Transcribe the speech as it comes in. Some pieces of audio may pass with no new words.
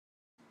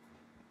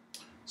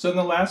So in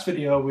the last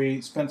video,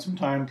 we spent some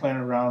time playing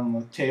around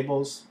with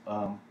tables.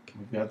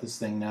 We've got this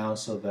thing now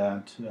so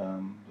that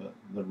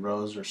the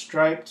rows are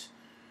striped,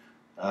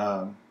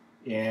 and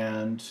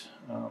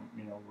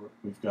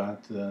we've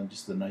got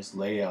just the nice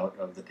layout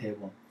of the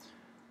table.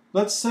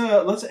 Let's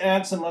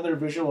add some other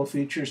visual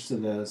features to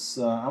this.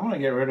 I'm going to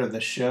get rid of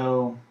the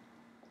show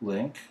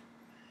link,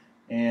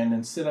 and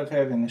instead of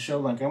having the show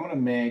link, I'm going to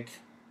make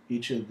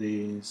each of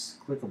these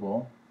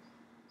clickable.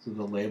 So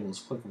the label is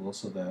clickable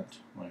so that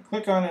when I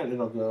click on it,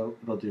 it'll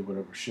do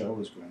whatever show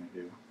is going to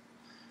do.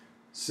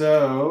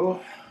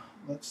 So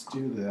let's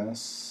do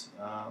this.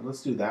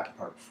 Let's do that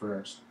part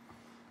first.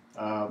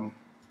 I'm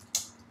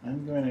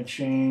going to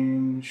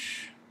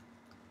change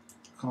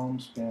column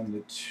span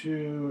to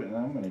 2, and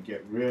I'm going to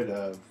get rid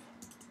of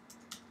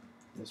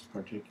this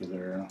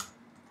particular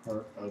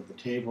part of the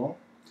table.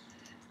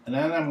 And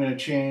then I'm going to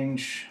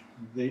change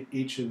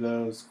each of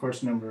those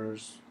course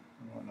numbers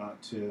and whatnot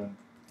to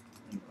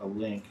a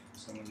link.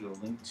 So I'm going to do a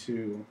link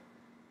to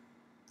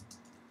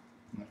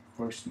that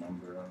course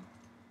number,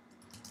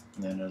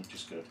 and then it'll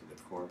just go to the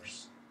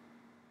course.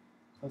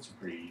 That's a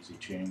pretty easy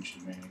change to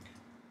make.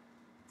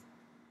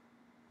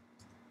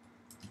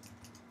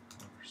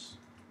 Course.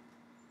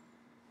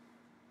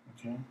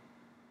 Okay,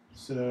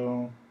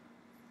 so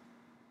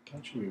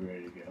that should be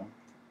ready to go.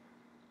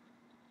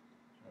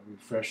 I'll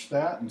refresh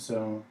that, and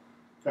so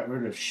got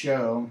rid of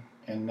show,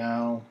 and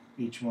now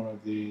each one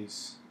of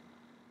these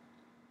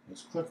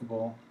is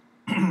clickable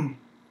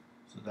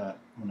so that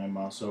when I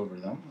mouse over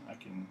them I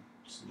can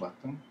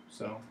select them.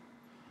 So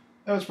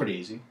that was pretty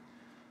easy.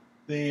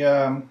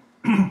 The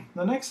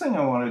the next thing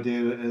I want to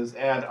do is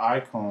add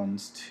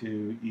icons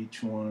to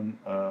each one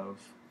of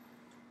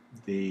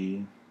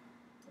the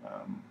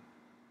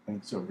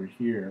links over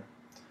here.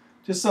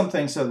 Just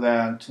something so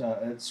that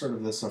it's sort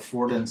of this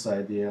affordance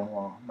idea,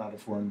 well, not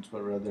affordance,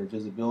 but rather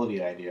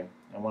visibility idea.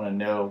 I want to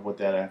know what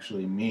that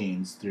actually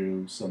means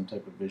through some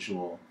type of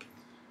visual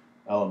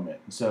element.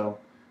 And so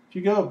if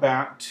you go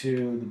back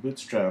to the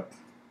Bootstrap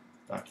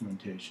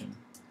documentation,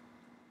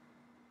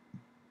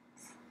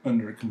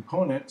 under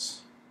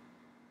components,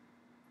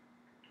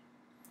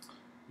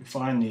 you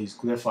find these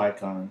glyph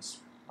icons.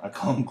 I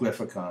call them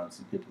glyphicons,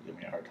 and people give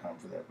me a hard time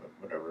for that, but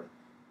whatever.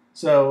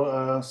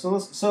 So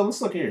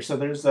let's look here. So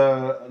there's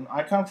an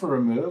icon for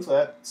remove.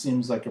 That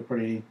seems like a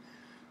pretty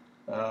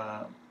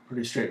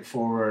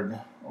straightforward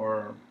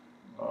or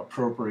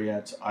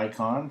appropriate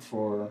icon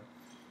for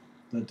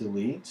the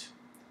delete.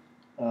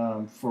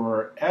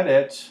 For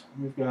edit,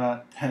 we've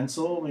got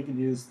pencil. We can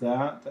use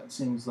that. That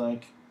seems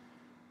like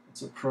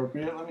it's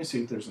appropriate. Let me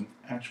see if there's an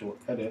actual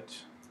edit.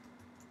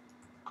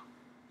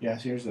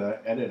 Yes, here's the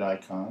edit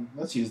icon.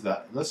 Let's use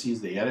that. Let's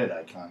use the edit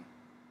icon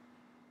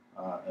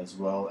as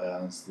well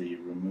as the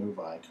remove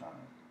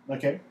icon.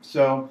 Okay,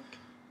 so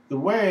the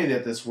way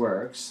that this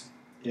works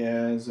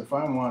is if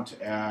I want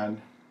to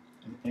add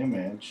an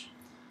image,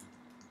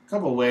 a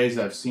couple ways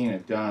I've seen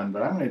it done,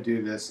 but I'm going to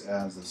do this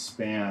as a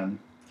span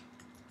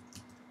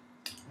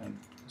and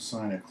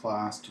assign a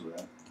class to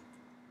it.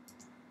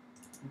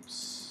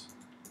 Oops,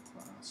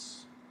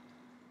 class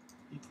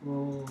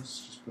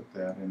equals, just put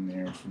that in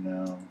there for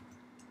now.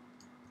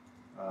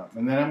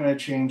 And then I'm going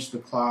to change the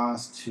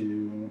class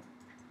to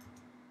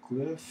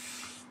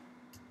glyph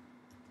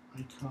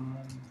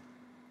icon,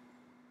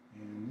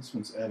 and this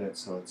one's edit,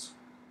 so it's,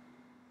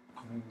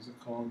 what is it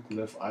called?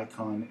 Glyph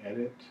icon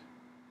edit.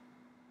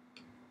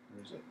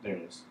 Where is it? There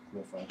it is.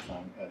 Glyph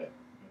icon edit.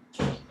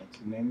 That's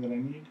the name that I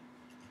need.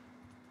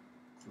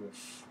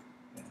 Glyph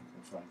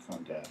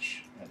icon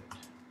dash edit.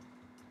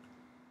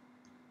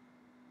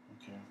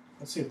 Okay,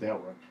 let's see if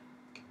that worked.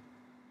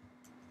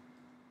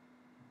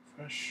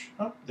 Refresh.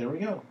 Oh, there we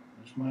go.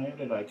 There's my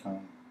edit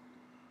icon.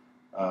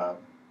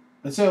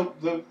 And so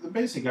the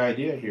basic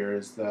idea here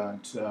is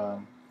that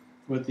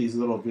with these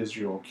little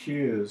visual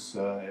cues,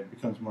 it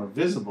becomes more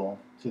visible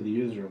to the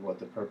user what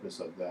the purpose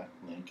of that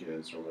link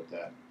is, or what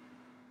that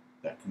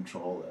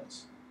control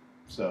is.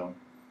 So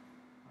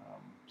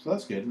so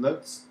that's good.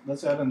 Let's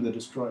add in the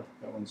destroy.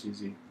 That one's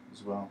easy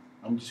as well.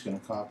 I'm just going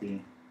to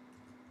copy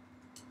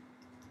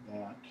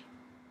that,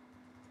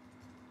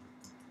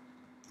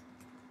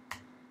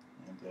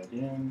 add that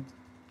in.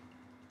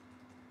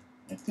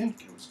 I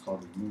think it was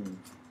called remove.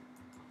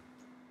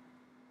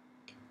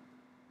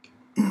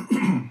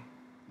 I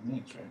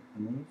think it's right.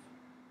 Remove.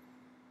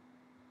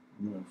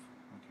 Remove.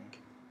 Okay.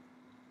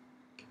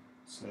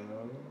 So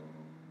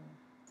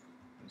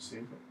let's save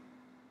it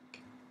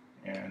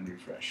and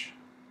refresh.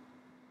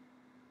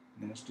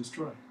 And then it's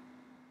destroy.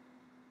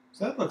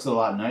 So that looks a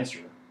lot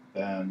nicer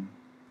than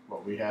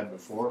what we had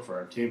before for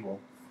our table.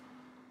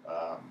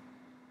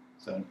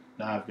 So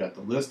now I've got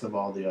the list of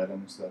all the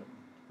items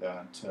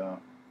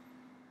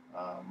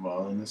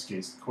well, in this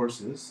case, the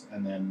courses,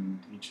 and then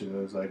each of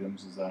those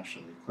items is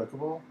actually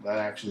clickable. That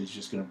actually is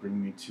just going to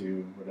bring me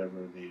to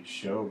whatever the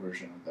show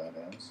version of that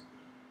is.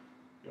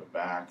 Go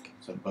back,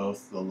 so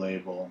both the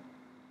label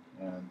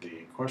and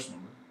the course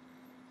number.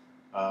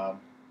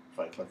 If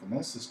I click on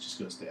this just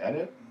goes to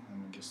edit,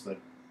 and then just like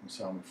we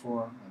saw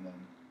before, and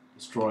then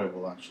destroy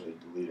will actually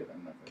delete it.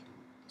 I'm not going to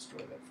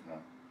destroy that for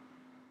now.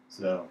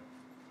 So,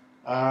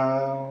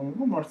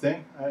 one more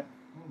thing. I'm going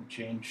to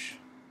change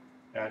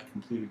add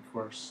completed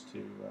course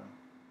to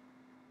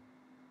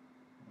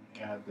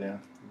add the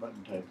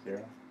button type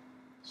there.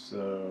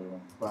 So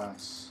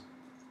class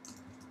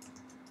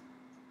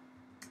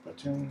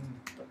button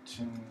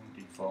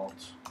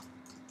default.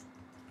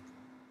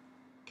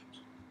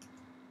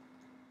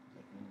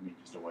 Maybe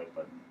just a white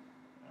button.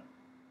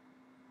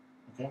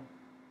 Yeah. Okay.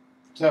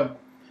 So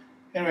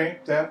anyway,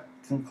 that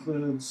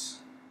concludes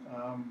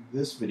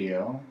this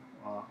video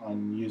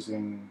on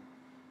using,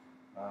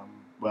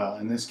 well,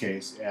 in this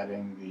case,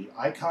 adding the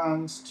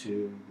icons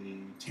to the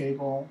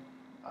table,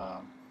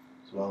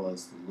 as well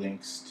as the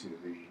links to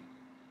the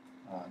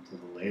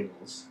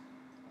labels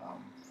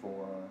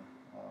for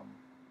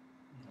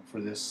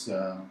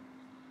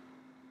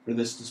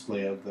this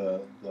display of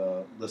the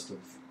list of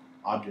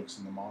objects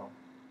in the model.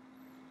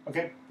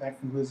 Okay, that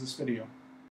concludes this video.